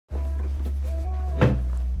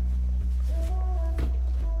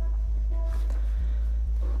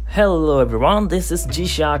Hello everyone, this is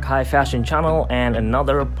G-Shock High Fashion channel and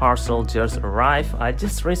another parcel just arrived. I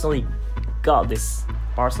just recently got this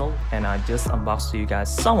parcel and I just unboxed to you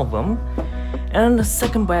guys some of them. And the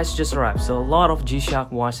second batch just arrived, so a lot of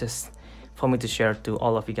G-Shock watches for me to share to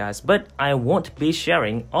all of you guys. But I won't be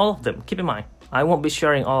sharing all of them, keep in mind. I won't be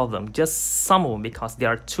sharing all of them, just some of them because there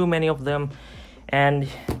are too many of them. And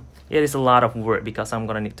it is a lot of work because I'm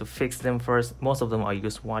gonna need to fix them first. Most of them are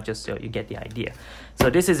used watches, so you get the idea. So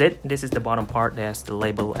this is it. This is the bottom part. There's the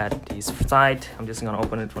label at this side. I'm just gonna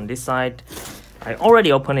open it from this side. I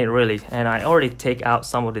already opened it really, and I already take out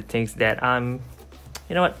some of the things that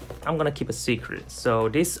you know what, I'm gonna keep a secret. So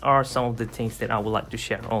these are some of the things that I would like to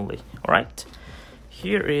share only. All right.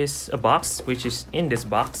 Here is a box, which is in this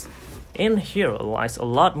box. In here lies a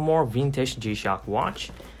lot more vintage G-Shock watch,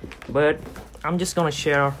 but I'm just gonna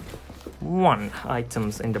share one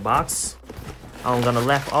items in the box. I'm gonna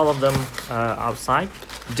left all of them outside,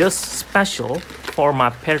 just special for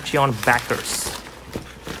my Patreon backers.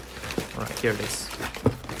 All right, here it is.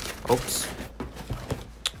 Oops.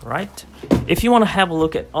 All right. If you want to have a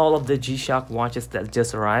look at all of the G-Shock watches that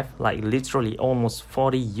just arrived, like literally almost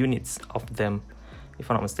 40 units of them,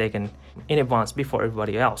 if I'm not mistaken, in advance before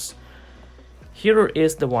everybody else. Here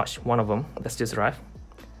is the watch, one of them that's just arrived.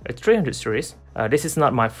 A 300 series. This is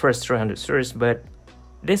not my first 300 series, but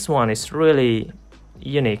this one is really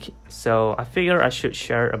unique. So I figure I should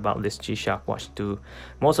share about this G-Shock watch to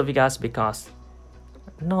most of you guys because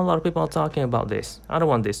not a lot of people are talking about this. I don't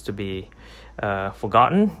want this to be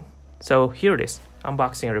forgotten. So here it is.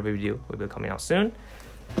 Unboxing review video will be coming out soon.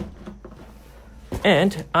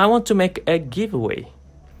 And I want to make a giveaway.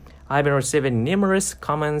 I've been receiving numerous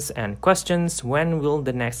comments and questions. When will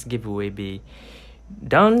the next giveaway be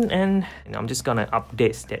done? And I'm just gonna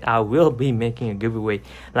update that I will be making a giveaway,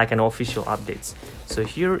 like an official updates. So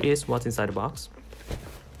here is what's inside the box.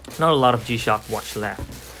 Not a lot of G-Shock watch left.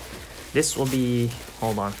 This will be,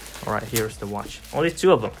 hold on. All right, here's the watch. Only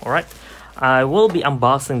two of them. All right, I will be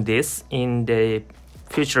unboxing this in the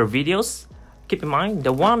future videos. Keep in mind,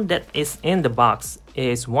 the one that is in the box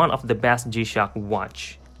is one of the best G-Shock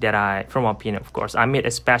watch that from my opinion, of course. I made a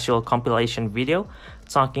special compilation video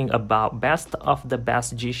talking about best of the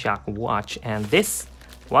best G-Shock watch, and this,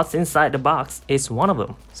 what's inside the box, is one of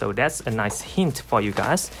them. So that's a nice hint for you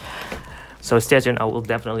guys. So stay tuned, I will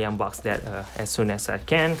definitely unbox that as soon as I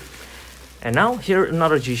can. And now here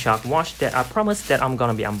another G-Shock watch that I promised that I'm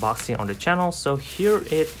gonna be unboxing on the channel. So here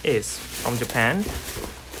it is from Japan.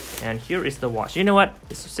 And here is the watch. You know what?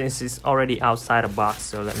 Since it's already outside the box,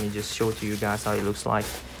 so let me just show to you guys how it looks like.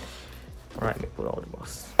 All right, let me put all the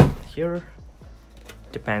box here.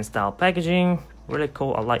 Japan style packaging, really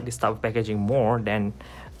cool. I like this type of packaging more than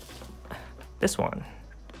this one.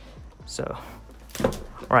 So, all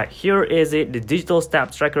right, here is it, the digital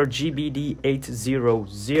step tracker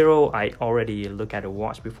GBD800. I already looked at the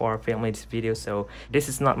watch before filming this video, so this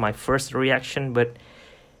is not my first reaction, but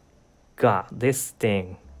God, this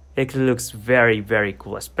thing, it looks very, very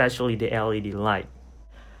cool, especially the LED light.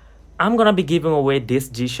 I'm gonna be giving away this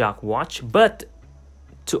G-Shock watch, but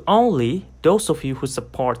to only those of you who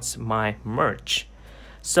supports my merch.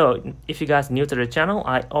 So if you guys new to the channel,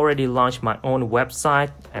 I already launched my own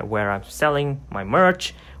website where I'm selling my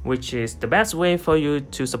merch, which is the best way for you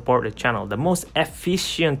to support the channel, the most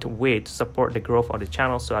efficient way to support the growth of the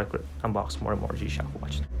channel, so I could unbox more and more G-Shock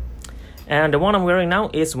watches. And the one I'm wearing now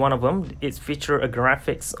is one of them. It features a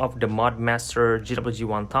graphics of the Modmaster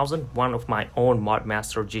GWG-1000, one of my own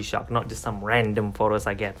Modmaster G-Shock, not just some random photos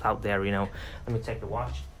I get out there, you know. Let me take the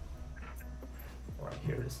watch. All right,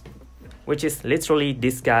 here it is. Which is literally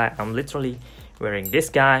this guy. I'm literally wearing this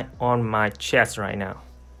guy on my chest right now.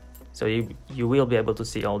 So you will be able to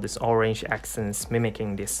see all these orange accents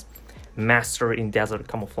mimicking this Master in Desert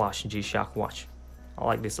Camouflage G-Shock watch. I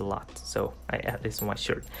like this a lot, so I add this on my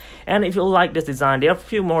shirt. And if you like this design, there are a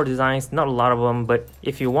few more designs, not a lot of them, but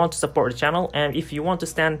if you want to support the channel and if you want to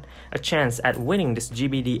stand a chance at winning this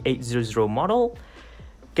GBD800 model,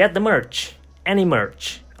 get the merch, any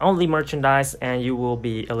merch, only merchandise, and you will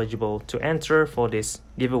be eligible to enter for this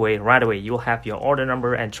giveaway right away. You'll have your order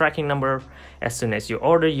number and tracking number as soon as you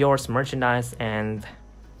order yours merchandise, and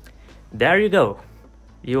there you go.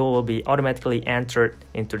 You will be automatically entered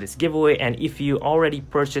into this giveaway. And if you already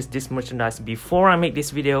purchased this merchandise before I make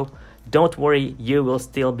this video, don't worry, you will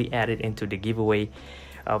still be added into the giveaway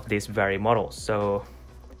of this very model. So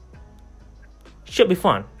should be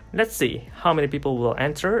fun. Let's see how many people will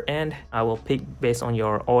enter, and I will pick based on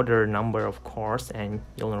your order number, of course, and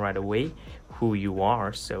you'll know right away who you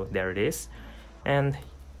are. So there it is, and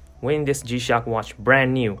win this G-Shock watch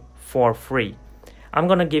brand new for free. I'm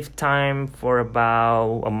gonna give time for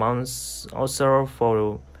about a month or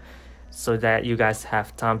so that you guys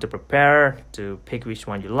have time to prepare, to pick which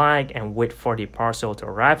one you like, and wait for the parcel to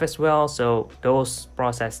arrive as well. So those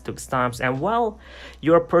process took time, and while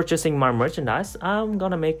you're purchasing my merchandise, I'm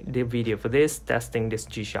gonna make the video for this, testing this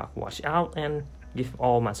G-Shock watch out, and give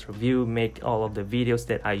all my review, make all of the videos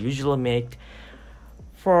that I usually make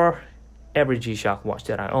for every G-Shock watch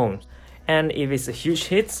that I own. And if it's a huge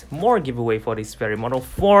hit, more giveaway for this very model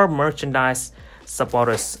for merchandise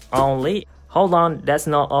supporters only. Hold on, that's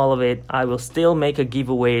not all of it. I will still make a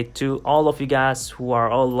giveaway to all of you guys who are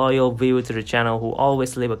all loyal viewers to the channel, who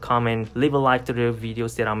always leave a comment, leave a like to the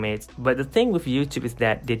videos that I made. But the thing with YouTube is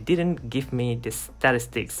that they didn't give me the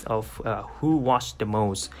statistics of who watched the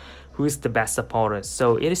most, who is the best supporter.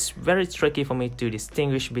 So it is very tricky for me to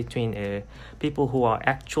distinguish between people who are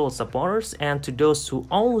actual supporters and to those who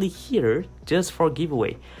only here just for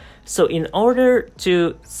giveaway. So in order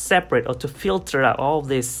to separate or to filter out all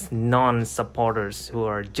these non-supporters who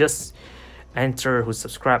are just who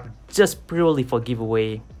subscribe just purely for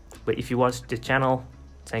giveaway, but if you watch the channel,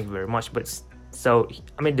 thank you very much. But so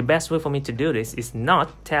I mean, the best way for me to do this is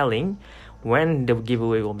not telling when the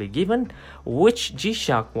giveaway will be given, which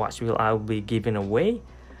G-Shock watch I will be giving away.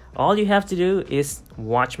 All you have to do is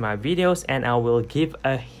watch my videos, and I will give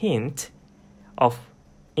a hint of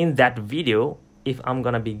in that video if I'm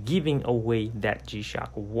gonna be giving away that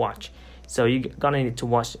G-Shock watch. So you're gonna need to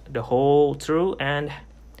watch the whole through, and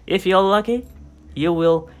if you're lucky, you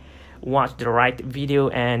will watch the right video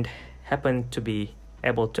and happen to be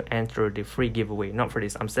able to enter the free giveaway. Not for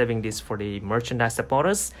this, I'm saving this for the merchandise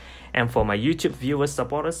supporters, and for my YouTube viewers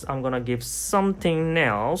supporters, I'm gonna give something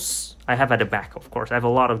else. I have at the back, of course. I have a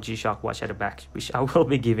lot of G-Shock watch at the back, which I will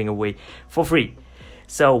be giving away for free.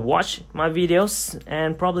 So watch my videos,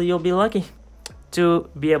 and probably you'll be lucky to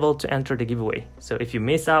be able to enter the giveaway. So if you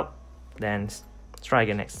miss out, then try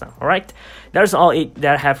again next time. All right, that's all it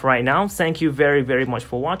that I have right now. Thank you very much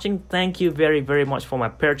for watching. Thank you very much for my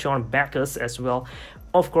Patreon backers as well.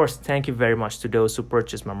 Of course, thank you very much to those who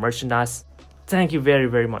purchase my merchandise. Thank you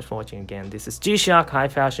very much for watching again. This is G-Shock High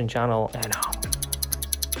Fashion channel, and